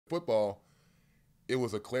football, it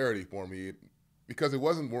was a clarity for me because it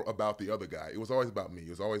wasn't more about the other guy. It was always about me. It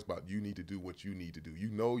was always about you need to do what you need to do.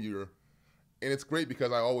 And it's great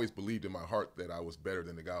because I always believed in my heart that I was better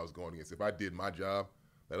than the guy I was going against. If I did my job,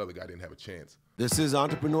 that other guy didn't have a chance. This is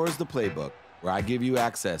Entrepreneurs the Playbook, where I give you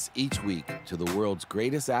access each week to the world's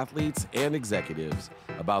greatest athletes and executives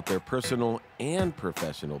about their personal and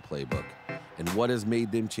professional playbook and what has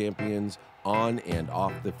made them champions on and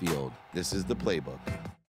off the field. This is the Playbook.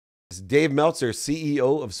 It's Dave Meltzer,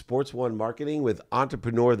 CEO of Sports One Marketing with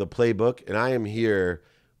Entrepreneur the Playbook, and I am here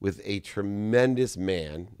with a tremendous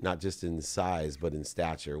man, not just in size, but in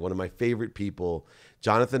stature. One of my favorite people,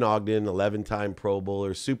 Jonathan Ogden, 11-time Pro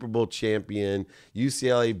Bowler, Super Bowl champion,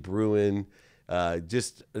 UCLA Bruin,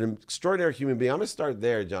 just an extraordinary human being. I'm going to start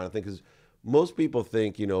there, Jonathan, because most people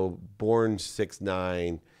think, born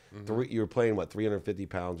 6'9", you were playing, 350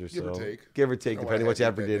 pounds or so? Give or take, depending what you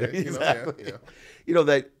ever did. Exactly.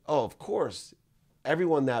 Of course,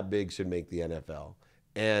 everyone that big should make the NFL.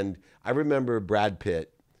 And I remember Brad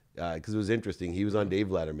Pitt, because it was interesting. He was on Dave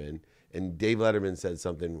Letterman, and Dave Letterman said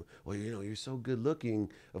something, well, you're so good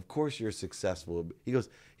looking. Of course you're successful. He goes,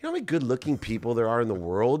 you know how many good looking people there are in the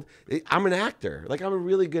world? I'm an actor. I'm a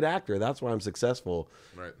really good actor. That's why I'm successful.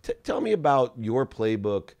 Right. Tell me about your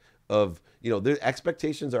playbook of, the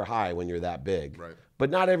expectations are high when you're that big. Right. But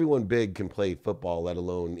not everyone big can play football, let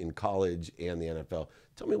alone in college and the NFL.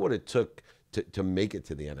 Tell me what it took to make it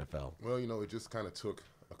to the NFL. Well, it just kind of took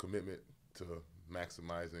a commitment to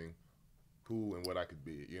maximizing who and what I could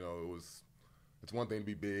be. It's one thing to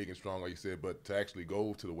be big and strong, like you said, but to actually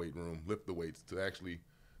go to the weight room, lift the weights, to actually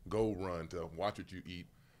go run, to watch what you eat,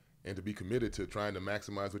 and to be committed to trying to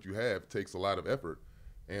maximize what you have takes a lot of effort.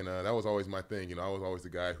 And that was always my thing. I was always the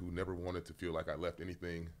guy who never wanted to feel like I left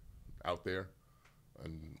anything out there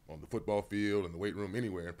and on the football field, in the weight room,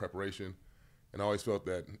 anywhere in preparation. And I always felt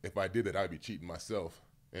that if I did that, I'd be cheating myself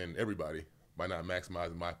and everybody by not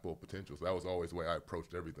maximizing my full potential. So that was always the way I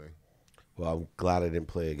approached everything. Well, I'm glad I didn't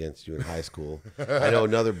play against you in high school. I know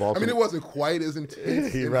another Baltimore. It wasn't quite as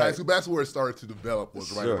intense in high school. That's where it started to develop,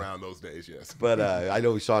 was right around those days, yes. But I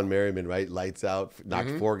know Sean Merriman, right? Lights out,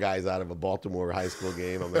 knocked 4 guys out of a Baltimore high school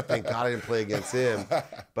game. I'm like, thank God I didn't play against him.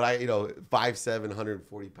 But 5'7",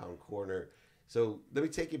 140-pound corner. So let me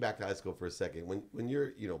take you back to high school for a second. When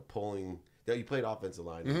you're, pulling, you played offensive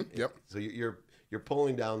line. Yep. So you're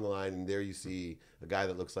pulling down the line, and there you see a guy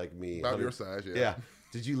that looks like me. About your size, yeah. Yeah.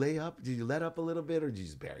 Did you lay up? Did you let up a little bit, or did you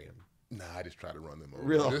just bury him? Nah, I just try to run them over.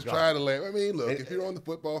 Really? Just try to lay. Look, if you're on the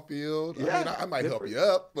football field, I might help you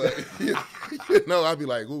up, but I'd be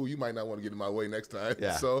like, ooh, you might not want to get in my way next time.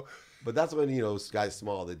 Yeah. So, but that's when guys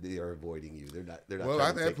small that they are avoiding you. They're not. Well,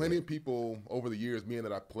 I've had plenty of people over the years, being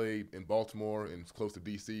that I played in Baltimore and close to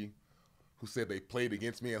DC, who said they played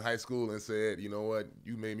against me in high school and said, you know what,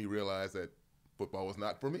 you made me realize that football was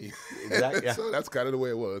not for me. Exactly. Yeah. So that's kind of the way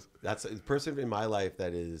it was. That's a person in my life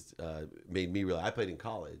that is made me realize. I played in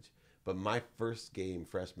college, but my first game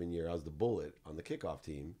freshman year, I was the bullet on the kickoff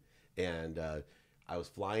team, and I was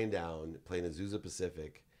flying down playing Azusa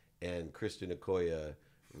Pacific, and Christian Okoye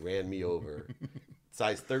ran me over,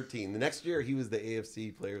 size 13. The next year, he was the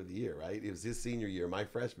AFC Player of the Year. Right? It was his senior year, my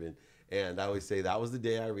freshman. And I always say that was the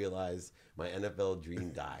day I realized my NFL dream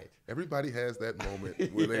died. Everybody has that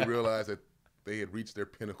moment where they realize that they had reached their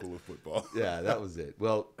pinnacle of football. Yeah, that was it.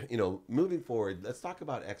 Well, moving forward, let's talk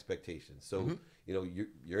about expectations. So,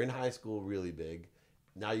 you're in high school really big.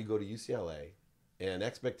 Now you go to UCLA, and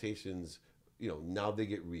expectations, now they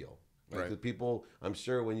get real. Right? The people, I'm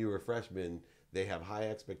sure when you were a freshman, they have high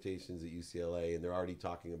expectations at UCLA, and they're already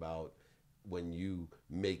talking about when you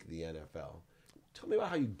make the NFL. Tell me about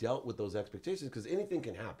how you dealt with those expectations, because anything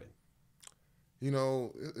can happen.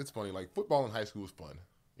 It's funny. Football in high school is fun.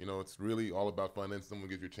 It's really all about fun. Then someone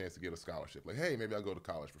gives you a chance to get a scholarship. Hey, maybe I'll go to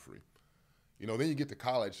college for free. Then you get to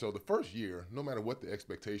college. So the first year, no matter what the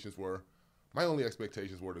expectations were, my only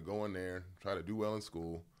expectations were to go in there, try to do well in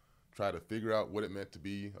school, try to figure out what it meant to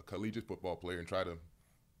be a collegiate football player and try to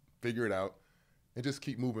figure it out and just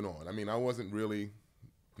keep moving on. I wasn't really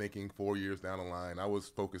thinking 4 years down the line. I was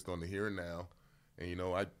focused on the here and now. And,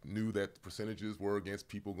 I knew that the percentages were against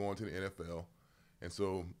people going to the NFL. And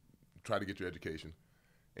so try to get your education.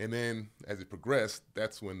 And then as it progressed,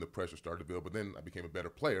 that's when the pressure started to build. But then I became a better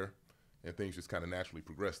player, and things just kind of naturally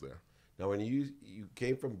progressed there. Now, when you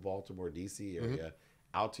came from Baltimore, D.C. area,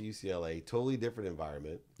 out to UCLA, totally different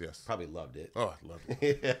environment. Yes. Probably loved it. Oh, I loved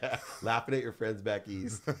it. Yeah. Laughing at your friends back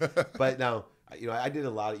east. But now, I did a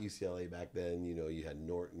lot at UCLA back then. You had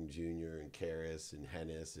Norton Jr. and Karras and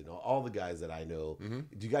Hennis and all the guys that I know.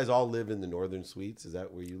 Do you guys all live in the Northern Suites? Is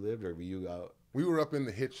that where you lived, or were you out? We were up in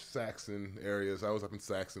the Hitch, Saxon areas. I was up in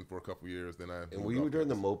Saxon for a couple of years. And were you during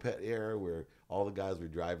the moped era where all the guys were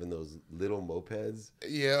driving those little mopeds?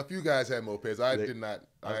 Yeah, a few guys had mopeds. I did not.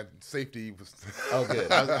 Safety was. Oh, good.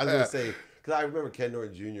 I was going to say, because I remember Ken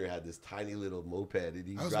Norton Jr. had this tiny little moped.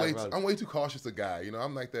 And I'm way too cautious a guy. You know,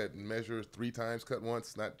 I'm like that measure 3 times, cut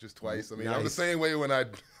once, not just twice. I mean, Nice. I'm the same way when I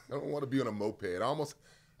don't want to be on a moped.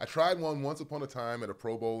 I tried one once upon a time at a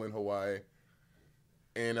Pro Bowl in Hawaii.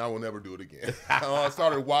 And I will never do it again. I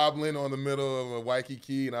started wobbling on the middle of a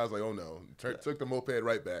Waikiki, and I was like, oh, no. Took the moped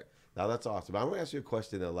right back. Now, that's awesome. I'm going to ask you a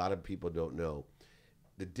question that a lot of people don't know.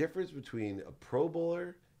 The difference between a Pro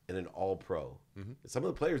Bowler and an All-Pro. Mm-hmm. Some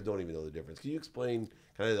of the players don't even know the difference. Can you explain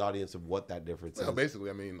kind of the audience of what that difference is? Basically,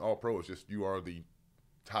 I mean, All-Pro is just you are the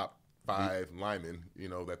top 5 linemen, you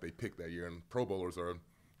know, that they pick that year. And Pro Bowlers are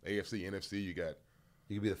AFC, NFC. You could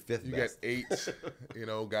be the 5th You best. got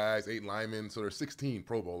 8, guys, 8 linemen. So there's 16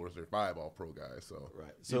 Pro Bowlers. There are 5 All-Pro guys. So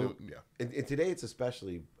right. So and today it's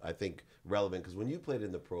especially, I think, relevant because when you played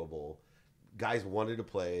in the Pro Bowl, guys wanted to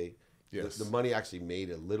play. Yes. The money actually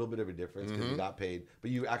made a little bit of a difference because you got paid,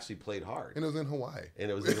 but you actually played hard. And it was in Hawaii.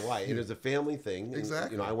 And it was a family thing.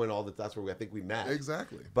 Exactly. And, I went that's where I think we met.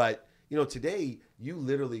 Exactly. But, today you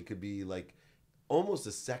literally could be like almost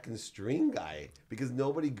a second string guy because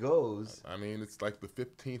nobody goes. I mean, it's like the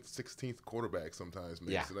 15th, 16th quarterback sometimes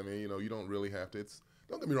makes it. I mean, you don't really have to.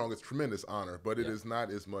 Don't get me wrong, it's tremendous honor, but it is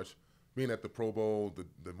not as much being at the Pro Bowl,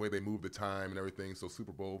 the way they move the time and everything. So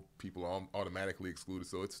Super Bowl people are automatically excluded.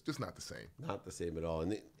 So it's just not the same. Not the same at all.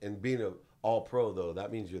 And being an All-Pro, though,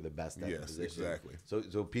 that means you're the best at the position. Exactly.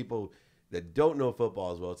 So people that don't know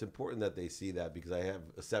football as well, it's important that they see that because I have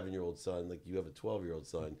a 7-year-old son, like you have a 12-year-old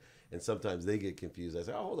son, and sometimes they get confused. I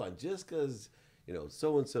say, oh, hold on, just because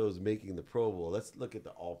so-and-so is making the Pro Bowl, let's look at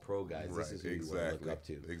the All-Pro guys. Right, this is who you want to look up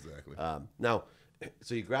to. Exactly. Now,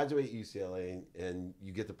 so you graduate UCLA and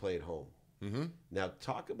you get to play at home. Mm-hmm. Now,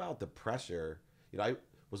 talk about the pressure. I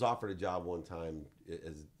was offered a job one time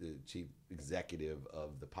as the chief executive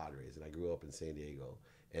of the Padres, and I grew up in San Diego,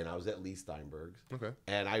 and I was at Leigh Steinberg's. Okay.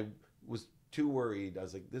 And I was too worried. I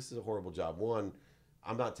was like, this is a horrible job. One,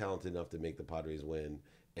 I'm not talented enough to make the Padres win.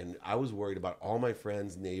 And I was worried about all my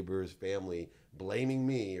friends, neighbors, family blaming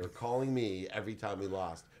me or calling me every time we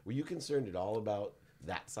lost. Were you concerned at all about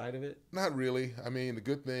that side of it? Not really. I mean, the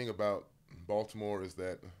good thing about Baltimore is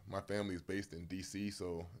that my family is based in D.C.,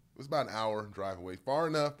 so it was about an hour drive away, far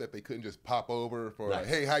enough that they couldn't just pop over for like,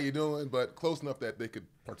 hey, how you doing? But close enough that they could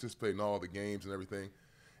participate in all the games and everything.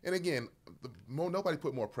 And again, nobody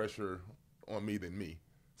put more pressure on me than me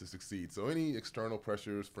to succeed. So any external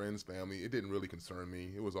pressures, friends, family, it didn't really concern me.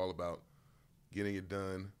 It was all about getting it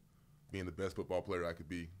done, being the best football player I could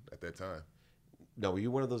be at that time. Now, were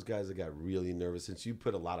you one of those guys that got really nervous? Since you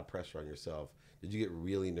put a lot of pressure on yourself, did you get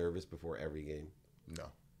really nervous before every game? No.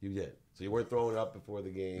 You did. So you weren't throwing up before the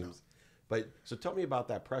games. No. But so tell me about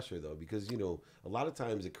that pressure though, because a lot of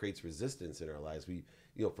times it creates resistance in our lives. We,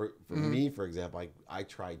 for me, for example, I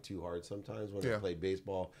tried too hard sometimes when I played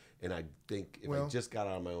baseball, and I think if I just got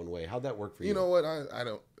out of my own way, how'd that work for you? You know what?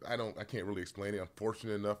 I can't really explain it. I'm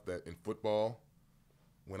fortunate enough that in football,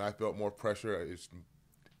 when I felt more pressure,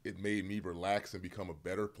 it made me relax and become a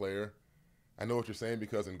better player. I know what you're saying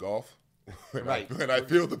because in golf, when I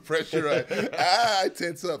feel the pressure, I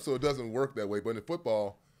tense up, so it doesn't work that way. But in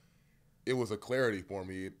football, it was a clarity for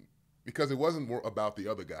me because it wasn't more about the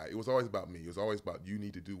other guy. It was always about me. It was always about you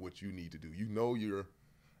need to do what you need to do.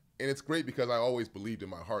 And it's great because I always believed in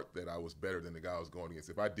my heart that I was better than the guy I was going against.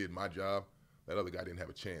 If I did my job, that other guy didn't have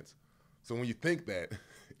a chance. So when you think that,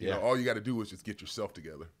 all you got to do is just get yourself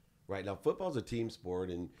together. Right. Now, football's a team sport,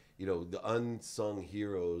 and, the unsung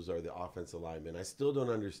heroes are the offensive linemen. I still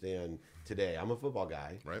don't understand today, I'm a football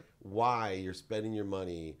guy, why you're spending your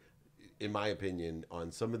money, in my opinion,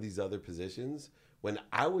 on some of these other positions when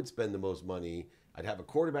I would spend the most money. I'd have a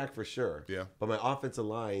quarterback for sure, but my offensive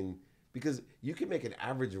line, because you can make an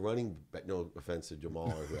average running back, no offense to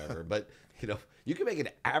Jamal or whoever, but, you can make an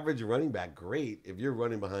average running back great if you're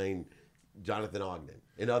running behind Jonathan Ogden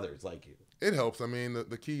and others like you. It helps. I mean,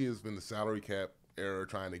 the key has been the salary cap era,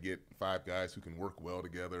 trying to get 5 guys who can work well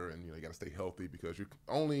together, and you got to stay healthy because you're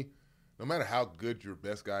only, no matter how good your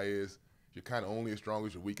best guy is, you're kind of only as strong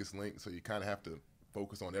as your weakest link. So you kind of have to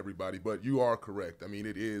focus on everybody. But you are correct. I mean,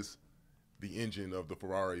 it is the engine of the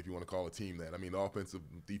Ferrari, if you want to call a team that. I mean, the offensive,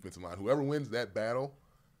 defensive line, whoever wins that battle,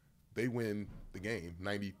 they win the game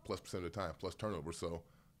 90+% of the time, plus turnover. So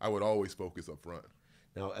I would always focus up front.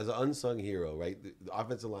 Now, as an unsung hero, right, the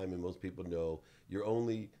offensive lineman, most people know your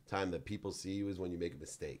only time that people see you is when you make a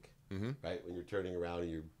mistake, right? When you're turning around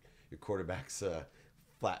and your quarterback's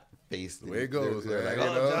faced. The way it goes. Like,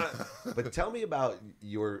 oh, but tell me about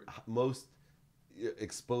your most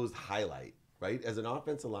exposed highlight, right? As an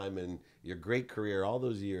offensive lineman, your great career, all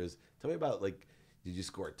those years. Tell me about, like, did you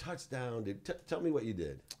score a touchdown? Tell me what you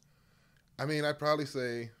did. I mean, I'd probably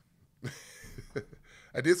say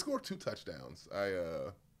I did score 2 touchdowns.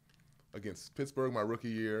 Against Pittsburgh my rookie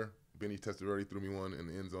year, Benny Testaverde threw me one in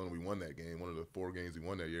the end zone. We won that game, one of the 4 games we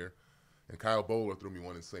won that year. And Kyle Bowler threw me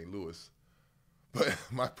one in St. Louis. But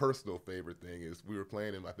my personal favorite thing is we were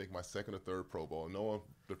playing in, I think, my 2nd or 3rd Pro Bowl.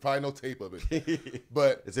 There's probably no tape of it.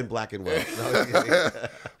 But it's in black and white.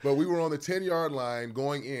 But we were on the 10-yard line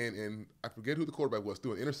going in, and I forget who the quarterback was,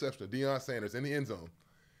 threw an interception of Deion Sanders in the end zone.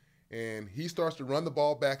 And he starts to run the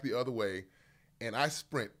ball back the other way, and I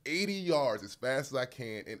sprint 80 yards as fast as I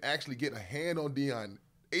can and actually get a hand on Deion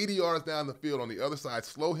 80 yards down the field on the other side,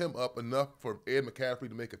 slow him up enough for Ed McCaffrey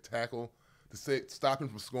to make a tackle to stop him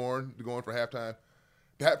from scoring, to go in for halftime.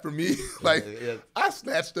 That, for me, like, I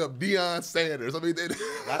snatched up Deion Sanders. I mean,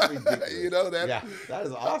 that's ridiculous. You know, that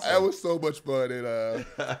is awesome. That was so much fun. And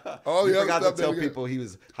all you the forgot other stuff to tell people he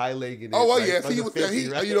was high-legging it. Oh, well, right? yes. He was, 50,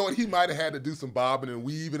 right? You know what? He might have had to do some bobbing and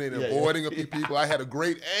weaving and avoiding a few people. I had a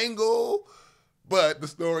great angle. But the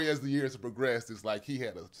story as the years have progressed is like he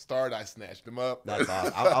had a start, I snatched him up. That's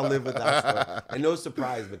awesome. I'll live with that story. And no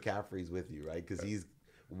surprise McCaffrey's with you, right? Because he's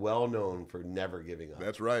well known for never giving up.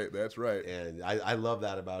 That's right. That's right. And I love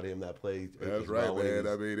that about him, that play. That's right, man.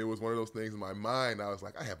 I mean, it was one of those things in my mind. I was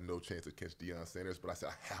like, I have no chance to catch Deion Sanders, but I said,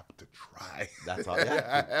 I have to try. That's all. I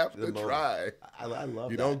have to try. I love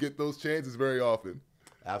that. You don't get those chances very often.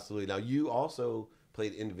 Absolutely. Now, you also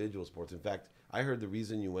played individual sports. In fact, I heard the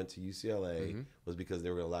reason you went to UCLA was because they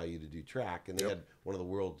were going to allow you to do track, and they had one of the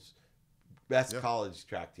world's best college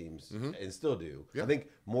track teams, and still do. I think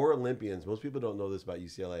more Olympians, most people don't know this about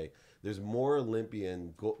UCLA, there's more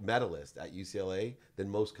Olympian medalists at UCLA than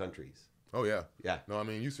most countries. Oh, yeah. Yeah. No, I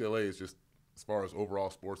mean, UCLA is just, as far as overall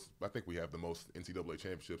sports, I think we have the most NCAA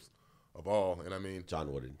championships of all. And I mean,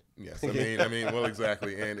 John Wooden. Yes. I mean, well,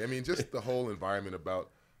 exactly. And I mean, just the whole environment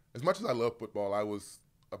about, as much as I love football, I was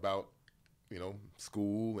about, you know,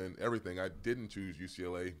 school and everything. I didn't choose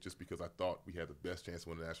UCLA just because I thought we had the best chance to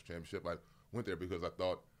win the national championship. I went there because I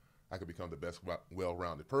thought I could become the best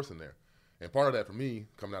well-rounded person there. And part of that for me,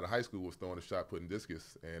 coming out of high school, was throwing a shot, putting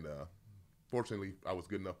discus. And fortunately, I was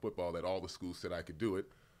good enough football that all the schools said I could do it.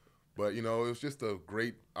 But, you know, it was just a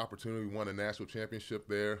great opportunity. We won a national championship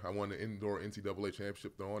there. I won the indoor NCAA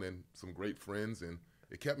championship throwing, and some great friends. And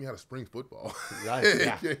it kept me out of spring football. Right,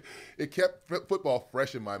 it kept football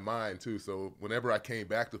fresh in my mind too. So whenever I came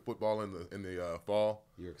back to football in the fall,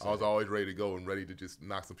 I was always ready to go and ready to just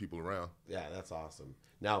knock some people around. Yeah, that's awesome.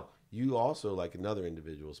 Now, you also, like another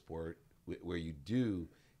individual sport where you do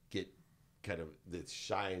get kind of the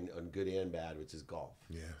shine on good and bad, which is golf.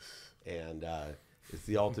 Yes. And it's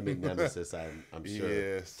the ultimate nemesis, I'm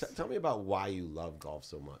sure. Yes. Tell me about why you love golf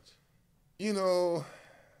so much. You know,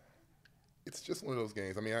 it's just one of those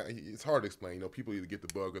games. I mean, it's hard to explain. You know, people either get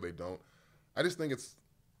the bug or they don't. I just think it's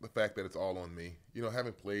the fact that it's all on me. You know,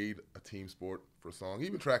 having played a team sport for so long,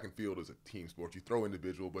 even track and field is a team sport. You throw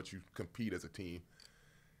individual, but you compete as a team.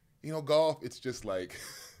 You know, golf, it's just like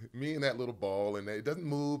me and that little ball, and it doesn't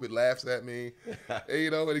move. It laughs at me, and,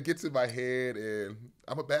 you know, and it gets in my head, and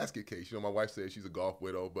I'm a basket case. You know, my wife says she's a golf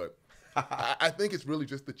widow, but I think it's really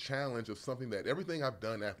just the challenge of something that everything I've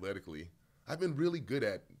done athletically, I've been really good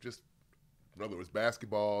at, just whether it was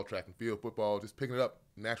basketball, track and field, football, just picking it up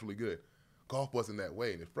naturally good. Golf wasn't that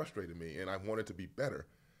way, and it frustrated me, and I wanted to be better.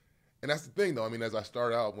 And that's the thing, though. I mean, as I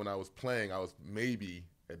started out, when I was playing, I was maybe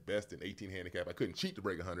at best an 18 handicap. I couldn't cheat to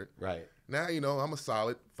break 100. Right. Now, you know, I'm a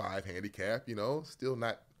solid 5 handicap, you know, still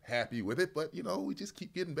not happy with it, but, you know, we just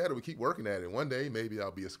keep getting better. We keep working at it. One day, maybe I'll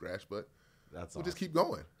be a scratch, but we'll just keep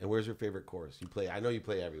going. And where's your favorite course? You play, I know you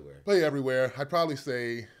play everywhere. Play everywhere. I'd probably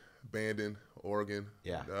say Bandon, Oregon.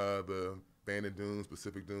 Yeah. The Bandon Dunes,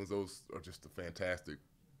 Pacific Dunes, those are just a fantastic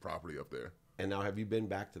property up there. And now, have you been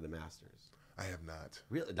back to the Masters? I have not.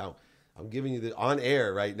 Really? Now, I'm giving you the on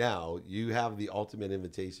air right now. You have the ultimate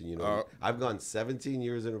invitation. You know, I've gone 17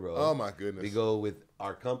 years in a row. Oh my goodness! We go with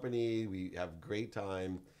our company. We have great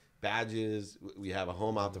time. Badges. We have a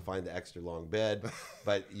home out to find the extra long bed.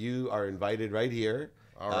 But you are invited right here.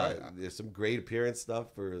 All right. There's some great appearance stuff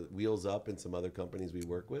for Wheels Up and some other companies we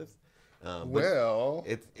work with. Well,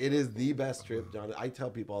 it is the best trip, John. I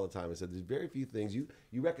tell people all the time. I said there's very few things you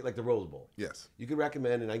like the Rose Bowl. Yes, you could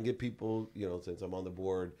recommend, and I can give people, you know, since I'm on the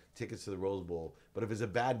board, tickets to the Rose Bowl. But if it's a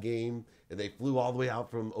bad game and they flew all the way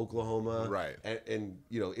out from Oklahoma, right, and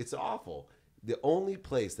you know it's awful. The only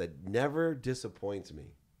place that never disappoints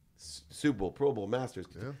me, Super Bowl, Pro Bowl, Masters,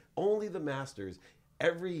 only the Masters.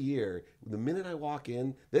 every year, the minute I walk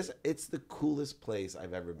in, it's the coolest place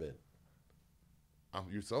I've ever been.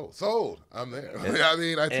 You're sold. I'm there. I tell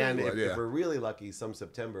you what, if we're really lucky, some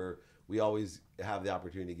September, we always have the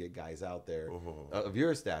opportunity to get guys out there of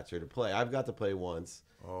your stature to play. I've got to play once.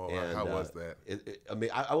 Oh, and, how was that?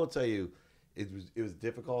 I will tell you, it was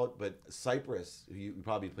difficult, but Cyprus, you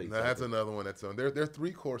probably played. That's another one that's on. There are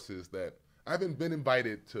 3 courses that I haven't been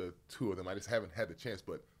invited to 2 of them. I just haven't had the chance.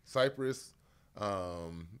 But Cyprus,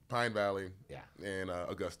 Pine Valley, and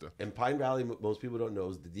Augusta. And Pine Valley, most people don't know,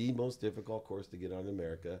 is the most difficult course to get on in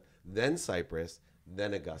America. Then Cyprus,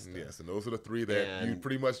 then Augusta. Yes, and those are the 3 that you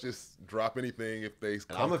pretty much just drop anything if they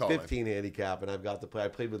come. I'm a 15 handicap, and I've got to play. I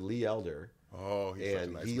played with Leigh Elder. Oh, he's such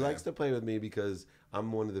a nice man. Likes to play with me because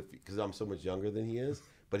I'm so much younger than he is,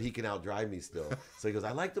 but he can outdrive me still. So he goes,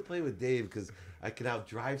 I like to play with Dave because I can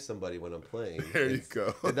outdrive somebody when I'm playing. There you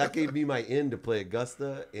go. And that gave me my in to play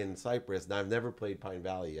Augusta and Cyprus. Now I've never played Pine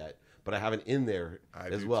Valley yet, but I have an in there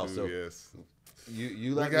as well. Too, so yes.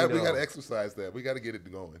 You let me know. We got to exercise that. We got to get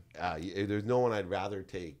it going. There's no one I'd rather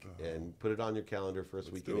take, and put it on your calendar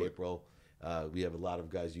first week in April. We have a lot of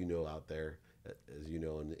guys out there, as you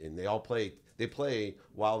know, and they all play. They play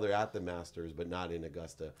while they're at the Masters, but not in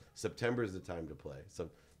Augusta. September is the time to play. So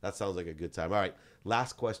that sounds like a good time. All right,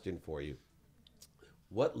 last question for you.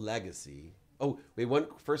 What legacy? Oh, wait, one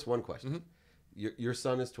question. Your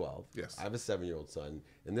son is 12. Yes. I have a 7-year-old son,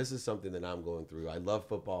 and this is something that I'm going through. I love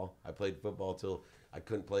football. I played football till I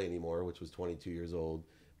couldn't play anymore, which was 22 years old.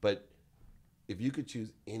 But if you could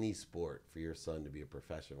choose any sport for your son to be a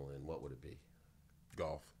professional in, what would it be?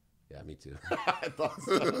 Golf. Yeah, me too. I thought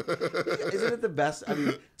so. Isn't it the best? I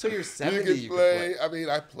mean, till you're 70, you can play.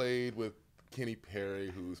 I played with Kenny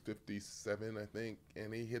Perry, who's 57, I think,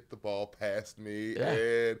 and he hit the ball past me,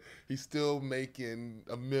 and he's still making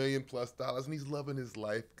 $1 million+ and he's loving his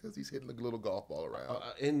life because he's hitting a little golf ball around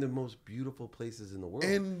in the most beautiful places in the world.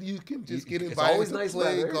 And you can just get invited to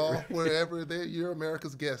play golf wherever. You're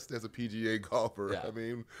America's guest as a PGA golfer. Yeah. I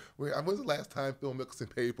mean, when was the last time Phil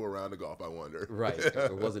Mickelson paid for a round of golf? I wonder. Right,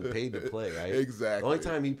 or wasn't paid to play. Right, exactly. The only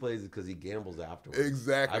time he plays is because he gambles afterwards.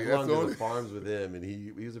 Exactly. I've gone to the farms with him, and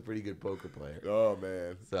he was a pretty good poker player. Oh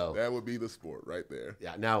man, so that would be the sport right there.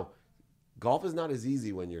 Yeah. Now, golf is not as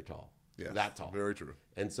easy when you're tall. Yeah, that tall. Very true.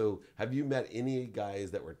 And so, have you met any guys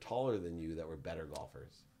that were taller than you that were better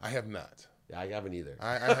golfers? I have not. Yeah, I haven't either.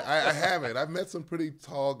 I haven't. I've met some pretty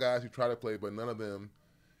tall guys who try to play, but none of them.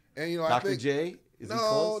 And Dr. I think J. Is he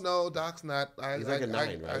close? No, Doc's not. He's like a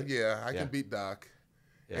 9, right? I can beat Doc.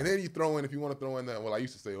 Yeah. And then you throw in, if you want to throw in that. Well, I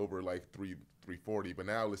used to say over like 340, but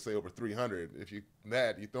now let's say over 300. If you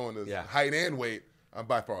throw in the height and weight, I'm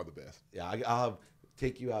by far the best. Yeah, I'll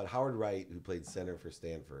take you out. Howard Wright, who played center for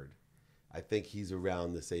Stanford, I think he's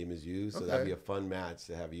around the same as you, so that'd be a fun match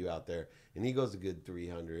to have you out there. And he goes a good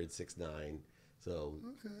 300, 6'9". So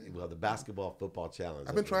we'll have the basketball football challenge.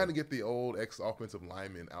 I've been trying to get the old ex-offensive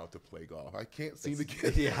linemen out to play golf. I can't seem to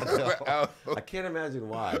get out. I can't imagine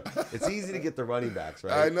why. It's easy to get the running backs,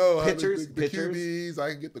 right? I know. Pitchers, the QBs,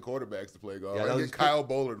 I can get the quarterbacks to play golf. Yeah, I can get Kyle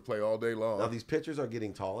Bowler to play all day long. Now these pitchers are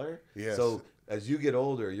getting taller. Yes. So as you get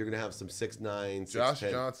older, you're going to have some 6'9", 6'10". Josh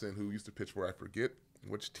Johnson, who used to pitch for, I forget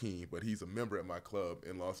which team, but he's a member at my club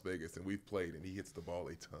in Las Vegas, and we've played, and he hits the ball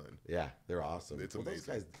a ton. Yeah, they're awesome. It's amazing. Those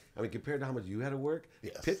guys, I mean, compared to how much you had to work,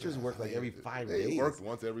 pitchers work like every 5 days. They worked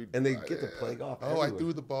once every and they get to play golf. Oh, I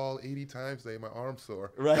threw the ball 80 times today. My arm's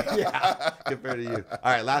sore. Right, yeah, compared to you.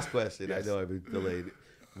 All right, last question. Yes. I know I've been delayed.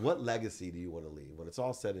 What legacy do you want to leave? When it's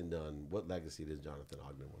all said and done, what legacy does Jonathan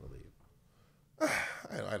Ogden want to leave?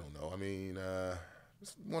 I don't know. I mean,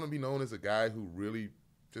 just want to be known as a guy who really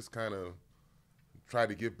just kind of tried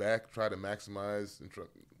to give back, try to maximize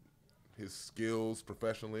his skills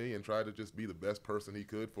professionally, and try to just be the best person he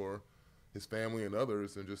could for his family and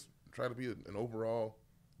others, and just try to be an overall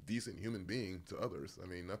decent human being to others. I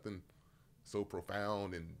mean, nothing so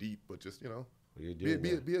profound and deep, but just,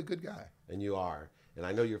 be a good guy. And you are. And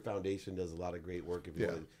I know your foundation does a lot of great work. If you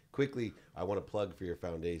want to, quickly, I want to plug for your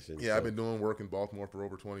foundation. Yeah, I've been doing work in Baltimore for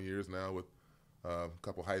over 20 years now with a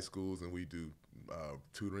couple high schools, and we do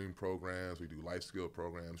tutoring programs, we do life skill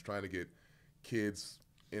programs, trying to get kids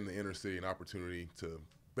in the inner city an opportunity to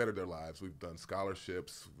better their lives. We've done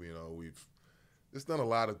scholarships, we've just done a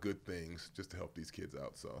lot of good things just to help these kids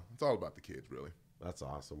out. So it's all about the kids, really. That's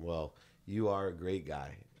awesome. Well, you are a great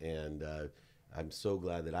guy, and I'm so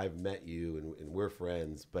glad that I've met you and we're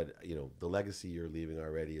friends. But the legacy you're leaving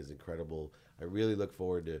already is incredible. I really look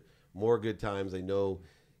forward to more good times. I know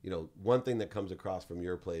one thing that comes across from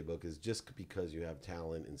your playbook is just because you have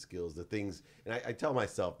talent and skills, the things, and I tell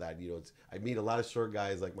myself that, I meet a lot of short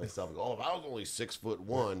guys like myself and go, oh, if I was only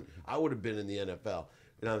 6'1", I would have been in the NFL.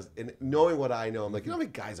 And knowing what I know, I'm like, how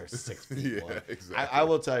many guys are 6 feet one? Exactly. I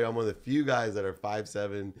will tell you, I'm one of the few guys that are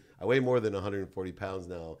 5'7". I weigh more than 140 pounds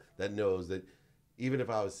now that knows that even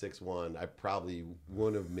if I was 6'1", I probably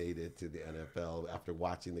wouldn't have made it to the NFL after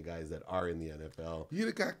watching the guys that are in the NFL. You'd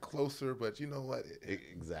have got closer, but you know what?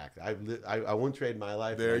 Exactly. I wouldn't trade my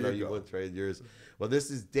life. There I know you go. wouldn't trade yours. Well,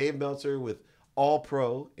 this is Dave Meltzer with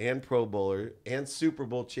All-Pro and Pro Bowler and Super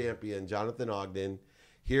Bowl champion Jonathan Ogden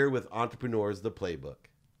here with Entrepreneurs, the Playbook.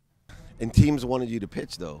 And teams wanted you to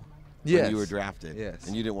pitch, though, Yes. when you were drafted. Yes.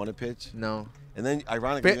 And you didn't want to pitch? No. And then,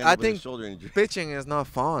 ironically, you ended I up with a think shoulder injury. pitching is not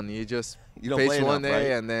fun. You just You don't pitch play one enough,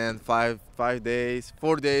 day right? and then 4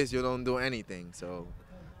 days you don't do anything. So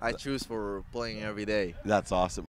I choose for playing every day. That's awesome.